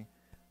anything."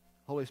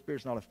 Holy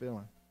Spirit's not a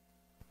feeling.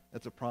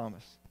 It's a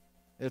promise.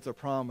 It's a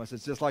promise.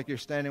 It's just like you're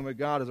standing with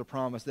God as a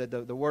promise that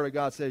the Word of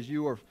God says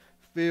you are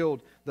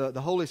filled.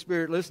 The Holy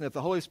Spirit, listen, if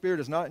the Holy Spirit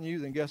is not in you,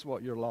 then guess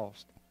what? You're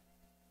lost.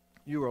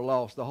 You are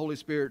lost. The Holy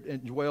Spirit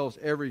indwells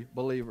every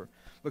believer.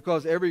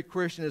 Because every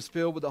Christian is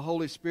filled with the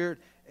Holy Spirit,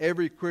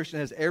 every Christian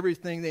has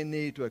everything they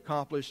need to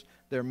accomplish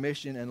their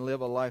mission and live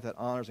a life that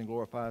honors and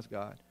glorifies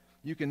God.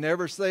 You can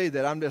never say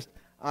that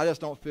I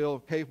just don't feel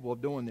capable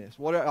of doing this.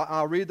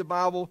 I'll read the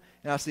Bible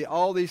and I see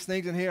all these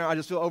things in here. I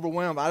just feel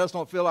overwhelmed. I just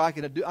don't feel like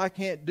I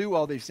can't do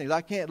all these things.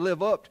 I can't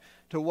live up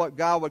to what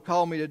God would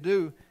call me to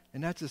do.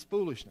 And that's His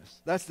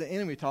foolishness. That's the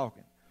enemy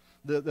talking.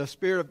 The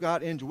Spirit of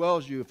God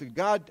indwells you. If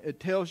God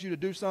tells you to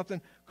do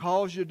something,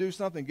 calls you to do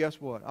something,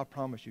 guess what? I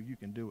promise you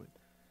can do it.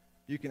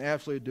 You can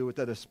absolutely do it,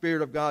 that the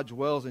Spirit of God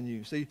dwells in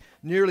you. See,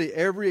 nearly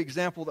every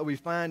example that we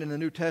find in the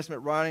New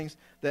Testament writings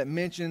that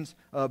mentions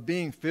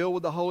being filled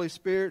with the Holy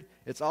Spirit,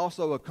 it's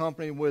also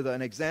accompanied with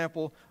an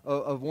example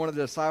of one of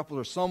the disciples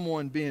or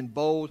someone being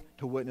bold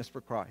to witness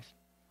for Christ.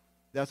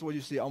 That's what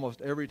you see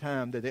almost every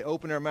time that they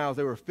opened their mouths.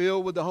 They were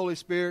filled with the Holy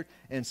Spirit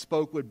and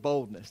spoke with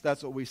boldness.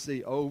 That's what we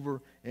see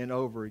over and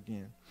over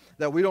again.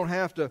 That we don't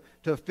have to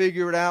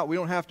figure it out. We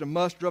don't have to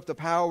muster up the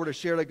power to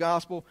share the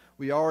gospel.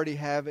 We already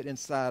have it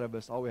inside of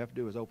us. All we have to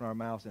do is open our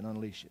mouths and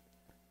unleash it.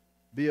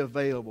 Be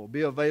available.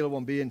 Be available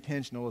and be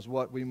intentional is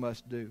what we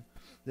must do.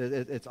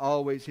 It's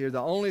always here.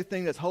 The only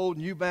thing that's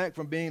holding you back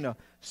from being a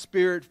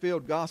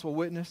Spirit-filled gospel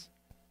witness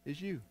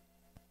is you.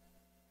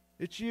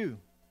 It's you.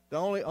 The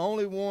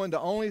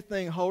only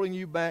thing holding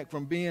you back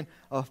from being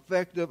an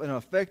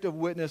effective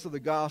witness of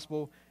the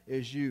gospel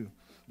is you.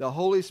 The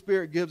Holy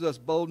Spirit gives us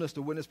boldness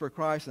to witness for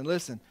Christ. And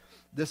listen,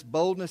 this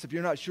boldness, if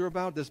you're not sure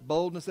about it, this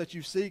boldness that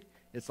you seek,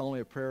 it's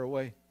only a prayer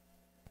away.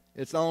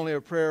 It's only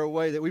a prayer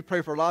away. That we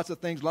pray for lots of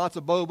things, lots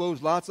of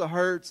bobos, lots of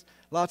hurts,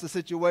 lots of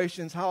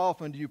situations. How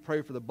often do you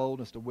pray for the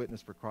boldness to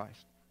witness for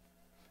Christ?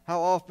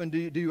 How often do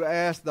you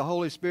ask the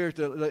Holy Spirit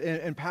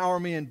to empower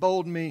me,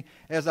 embolden me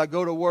as I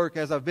go to work,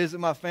 as I visit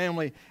my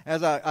family,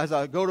 as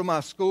I go to my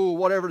school,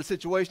 whatever the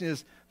situation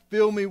is?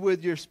 Fill me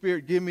with your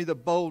Spirit. Give me the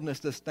boldness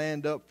to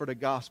stand up for the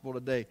gospel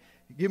today.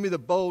 Give me the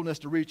boldness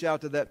to reach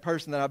out to that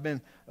person that I've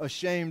been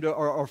ashamed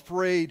or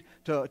afraid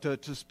to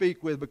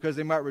speak with because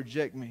they might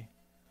reject me.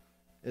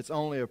 It's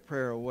only a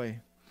prayer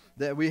away.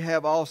 That we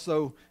have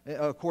also,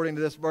 according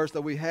to this verse,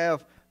 that we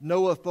have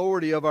no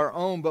authority of our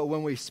own, but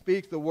when we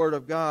speak the Word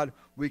of God,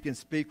 we can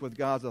speak with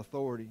God's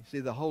authority. See,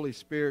 the Holy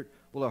Spirit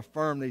will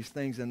affirm these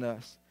things in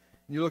us.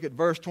 You look at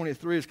verse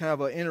 23, it's kind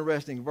of an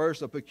interesting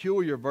verse, a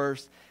peculiar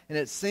verse, and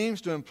it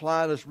seems to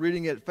imply, just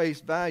reading it at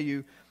face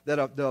value,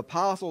 that the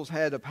apostles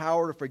had the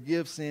power to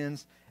forgive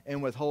sins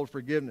and withhold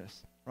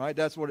forgiveness. Right?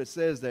 That's what it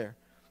says there.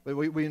 But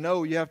we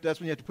know that's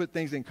when you have to put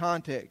things in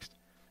context.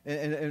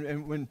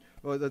 And when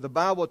the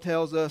Bible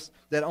tells us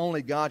that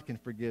only God can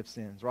forgive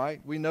sins,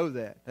 right? We know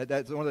that.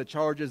 That's one of the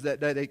charges that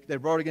they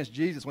brought against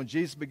Jesus. When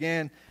Jesus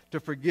began to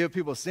forgive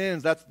people's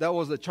sins, that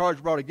was the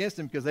charge brought against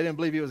him because they didn't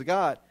believe he was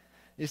God.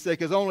 He said,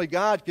 because only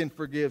God can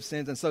forgive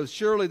sins. And so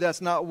surely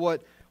that's not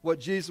what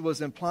Jesus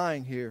was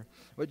implying here.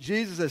 What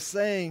Jesus is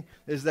saying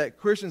is that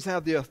Christians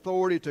have the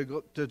authority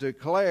to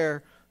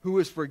declare who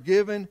is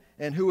forgiven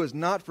and who is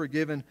not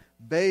forgiven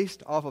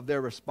based off of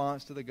their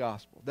response to the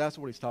gospel. That's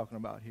what he's talking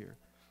about here.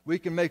 We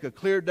can make a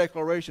clear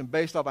declaration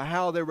based off of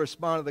how they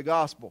respond to the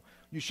gospel.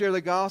 You share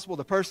the gospel,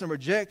 the person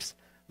rejects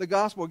the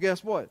gospel,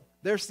 guess what?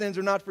 Their sins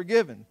are not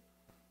forgiven.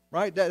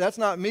 Right? That's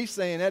not me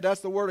saying that.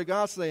 That's the Word of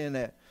God saying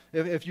that.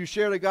 If you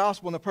share the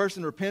gospel and the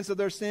person repents of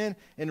their sin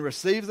and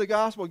receives the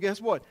gospel,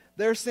 guess what?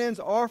 Their sins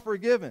are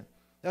forgiven.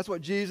 That's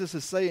what Jesus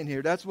is saying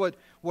here. That's what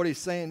he's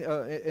saying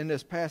in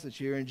this passage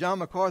here. And John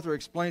MacArthur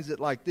explains it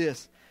like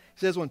this. He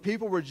says, when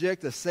people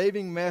reject the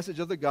saving message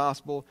of the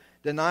gospel,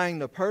 denying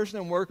the person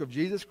and work of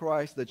Jesus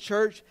Christ, the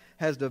church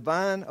has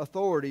divine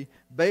authority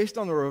based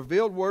on the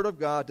revealed Word of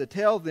God to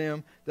tell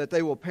them that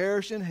they will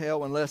perish in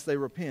hell unless they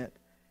repent.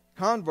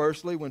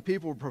 Conversely, when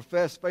people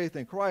profess faith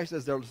in Christ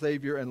as their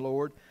Savior and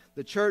Lord,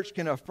 the church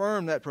can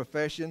affirm that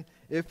profession,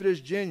 if it is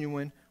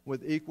genuine,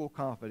 with equal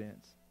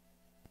confidence.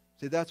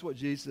 See, that's what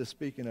Jesus is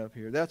speaking of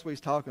here. That's what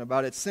he's talking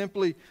about. It's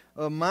simply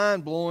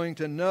mind-blowing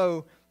to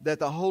know that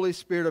the Holy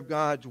Spirit of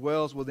God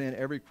dwells within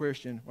every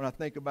Christian. When I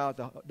think about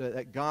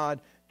that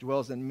God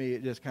dwells in me, I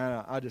just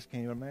can't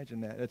even imagine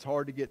that. It's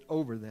hard to get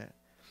over that.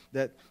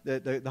 That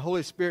the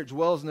Holy Spirit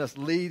dwells in us,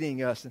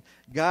 leading us, and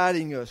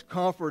guiding us,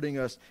 comforting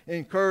us,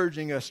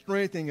 encouraging us,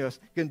 strengthening us,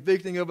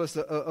 convicting of us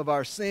of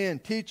our sin,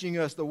 teaching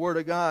us the Word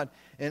of God,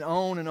 and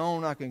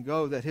on I can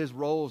go, that His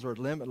roles are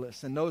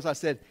limitless. And notice I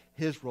said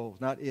His roles,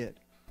 not it.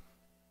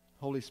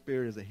 Holy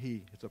Spirit is a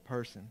He. It's a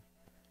person.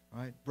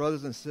 Right?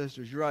 Brothers and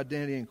sisters, your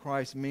identity in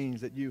Christ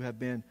means that you have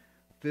been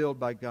filled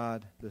by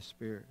God the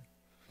Spirit.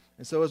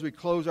 And so as we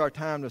close our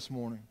time this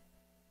morning,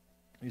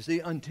 you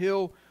see,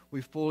 until we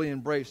fully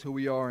embrace who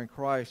we are in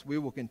Christ, we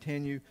will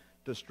continue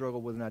to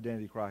struggle with an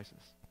identity crisis.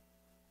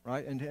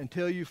 Right? And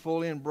until you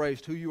fully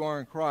embrace who you are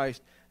in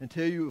Christ,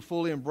 until you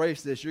fully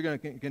embrace this, you're going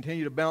to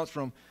continue to bounce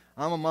from,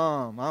 I'm a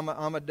mom,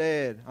 I'm a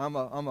dad, I'm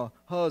a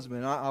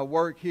husband, I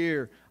work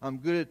here, I'm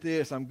good at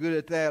this, I'm good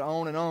at that,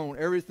 on and on.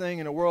 Everything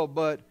in the world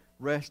but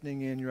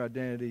resting in your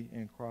identity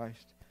in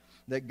Christ.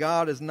 That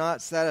God is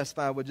not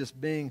satisfied with just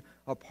being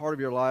a part of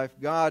your life.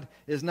 God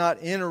is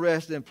not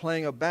interested in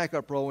playing a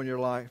backup role in your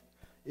life.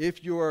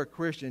 If you are a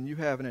Christian, you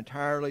have an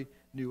entirely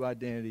new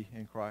identity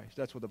in Christ.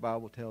 That's what the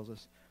Bible tells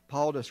us.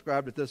 Paul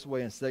described it this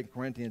way in 2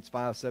 Corinthians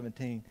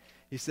 5:17.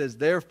 He says,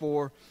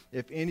 therefore,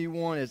 if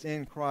anyone is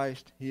in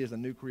Christ, he is a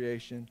new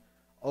creation.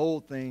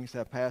 Old things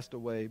have passed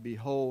away.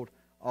 Behold,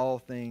 all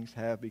things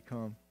have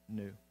become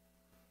new.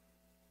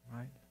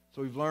 Right?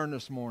 So we've learned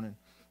this morning,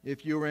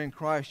 if you are in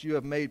Christ, you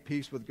have made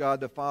peace with God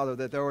the Father,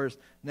 that there is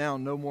now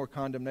no more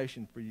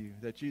condemnation for you,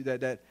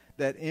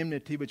 that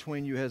enmity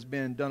between you has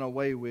been done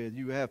away with.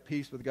 You have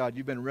peace with God.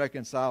 You've been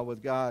reconciled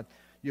with God.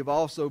 You've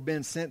also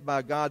been sent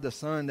by God the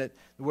Son, that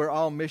we're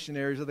all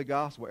missionaries of the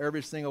gospel,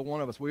 every single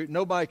one of us.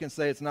 Nobody can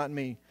say it's not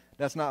me.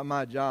 That's not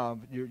my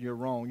job. You're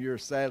wrong. You're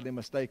sadly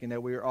mistaken,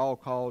 that we are all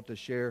called to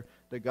share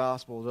the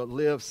gospel, to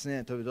live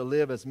sent, to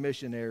live as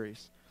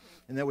missionaries.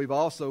 And that we've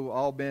also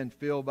all been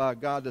filled by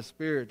God the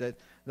Spirit, that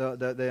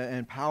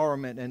the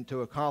empowerment and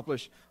to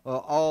accomplish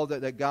all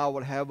that God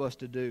would have us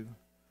to do.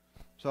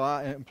 So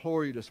I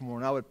implore you this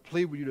morning, I would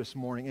plead with you this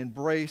morning,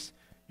 embrace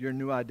your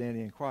new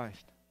identity in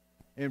Christ.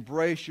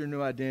 Embrace your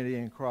new identity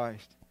in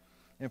Christ.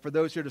 And for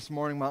those here this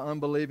morning, my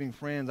unbelieving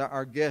friends,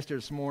 our guest here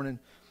this morning,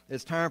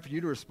 it's time for you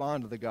to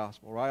respond to the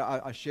gospel,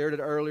 right? I shared it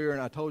earlier,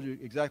 and I told you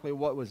exactly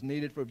what was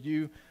needed from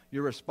you,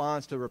 your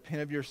response to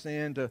repent of your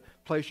sin, to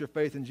place your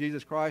faith in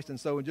Jesus Christ. And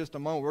so in just a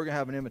moment, we're going to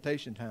have an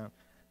invitation time.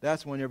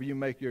 That's whenever you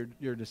make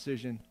your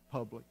decision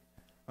public,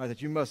 right?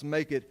 That you must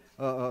make it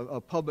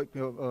a public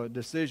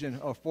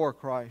decision for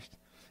Christ.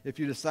 If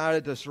you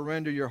decided to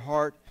surrender your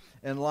heart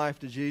and life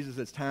to Jesus,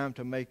 it's time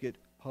to make it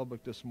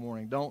public this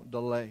morning. Don't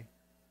delay.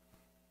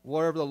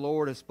 Whatever the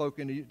Lord has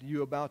spoken to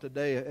you about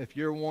today, if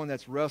you're one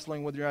that's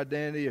wrestling with your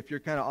identity, if you're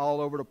kind of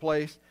all over the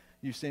place,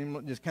 you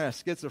seem just kind of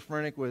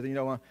schizophrenic with,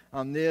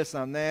 I'm this,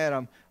 I'm that,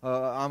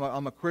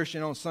 I'm a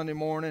Christian on Sunday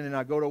morning, and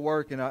I go to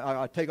work and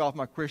I take off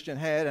my Christian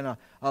hat and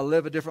I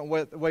live a different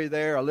way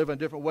there, I live a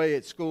different way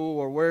at school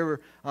or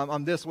wherever,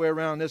 I'm this way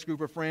around this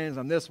group of friends,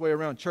 I'm this way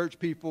around church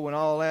people and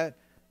all that.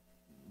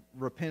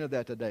 Repent of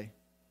that today.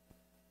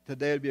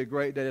 Today would be a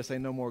great day to say,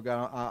 no more,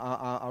 God,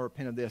 I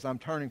repent of this. I'm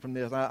turning from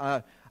this.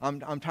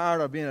 I'm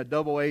tired of being a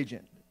double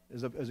agent,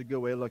 is a good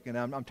way of looking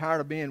at it. I'm tired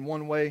of being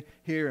one way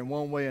here and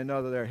one way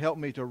another there. Help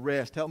me to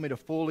rest. Help me to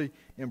fully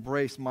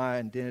embrace my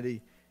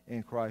identity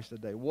in Christ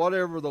today.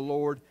 Whatever the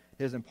Lord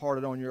has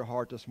imparted on your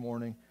heart this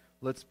morning.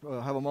 Let's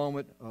have a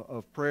moment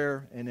of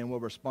prayer, and then we'll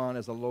respond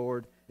as the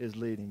Lord is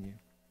leading you.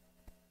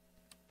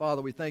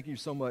 Father, we thank you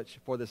so much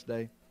for this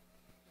day.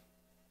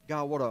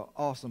 God, what an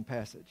awesome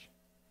passage.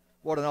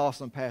 What an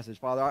awesome passage,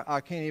 Father.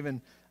 I can't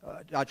even,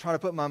 I try to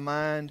put my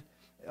mind,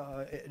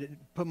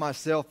 put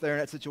myself there in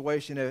that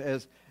situation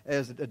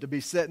as to be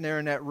sitting there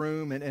in that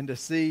room and to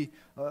see,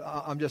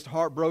 I'm just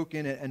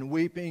heartbroken and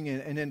weeping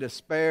and in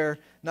despair,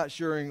 not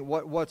sure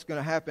what's going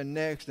to happen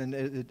next. And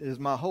is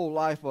my whole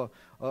life a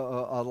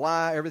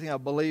lie? Everything I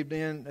believed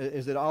in,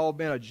 is it all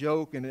been a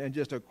joke and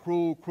just a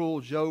cruel, cruel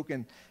joke?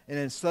 And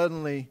then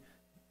suddenly,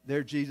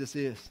 there Jesus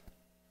is.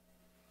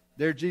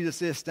 There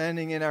Jesus is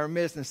standing in our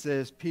midst and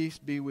says, peace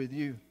be with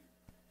you.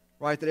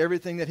 Right? That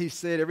everything that he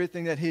said,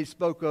 everything that he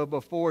spoke of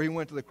before he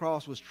went to the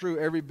cross was true,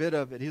 every bit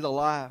of it. He's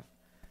alive.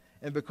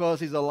 And because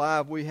he's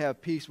alive, we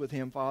have peace with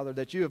him, Father,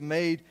 that you have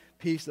made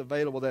peace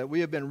available, that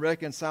we have been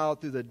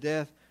reconciled through the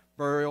death,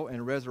 burial,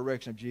 and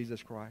resurrection of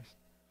Jesus Christ.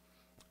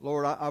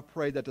 Lord, I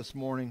pray that this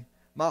morning,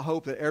 my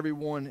hope that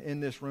everyone in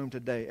this room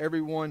today,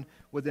 everyone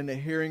within the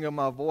hearing of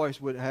my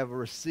voice would have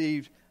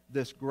received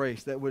this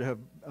grace, that would have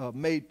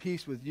made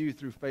peace with you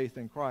through faith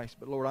in Christ.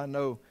 But Lord, I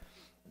know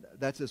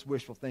that's just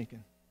wishful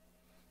thinking.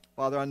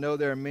 Father, I know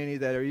there are many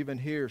that are even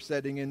here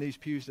sitting in these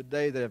pews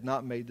today that have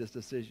not made this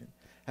decision,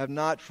 have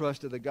not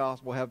trusted the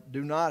gospel,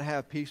 do not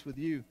have peace with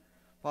you.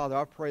 Father,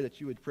 I pray that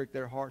you would prick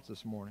their hearts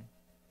this morning.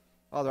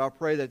 Father, I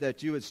pray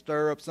that you would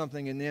stir up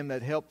something in them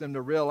that help them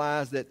to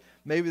realize that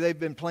maybe they've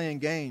been playing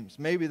games,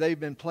 maybe they've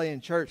been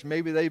playing church,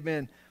 maybe they've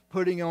been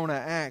putting on an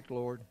act,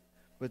 Lord,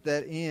 but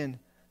that end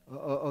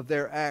of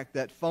their act,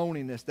 that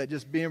phoniness, that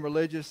just being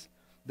religious,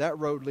 that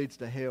road leads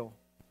to hell.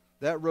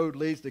 That road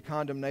leads to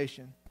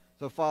condemnation.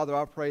 So, Father,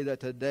 I pray that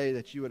today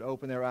that you would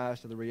open their eyes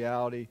to the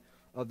reality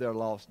of their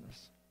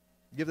lostness.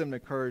 Give them the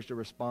courage to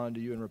respond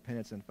to you in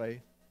repentance and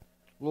faith.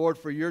 Lord,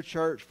 for your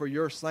church, for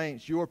your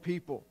saints, your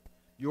people,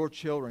 your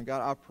children,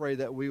 God, I pray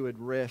that we would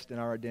rest in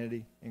our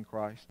identity in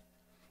Christ,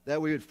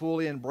 that we would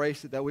fully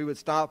embrace it, that we would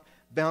stop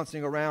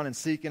bouncing around and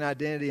seeking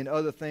identity in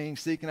other things,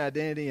 seeking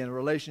identity in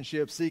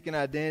relationships, seeking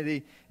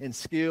identity in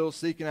skills,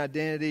 seeking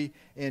identity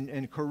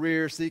in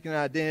careers, seeking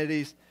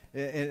identities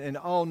in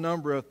all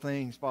number of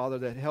things, Father,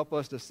 that help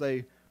us to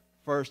say,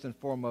 first and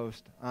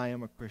foremost, I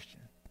am a Christian.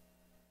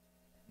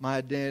 My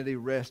identity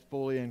rests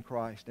fully in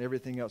Christ.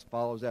 Everything else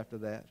follows after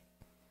that.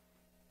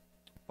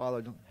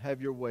 Father,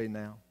 have your way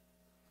now.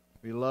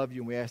 We love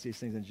you and we ask these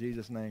things in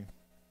Jesus' name.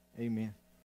 Amen.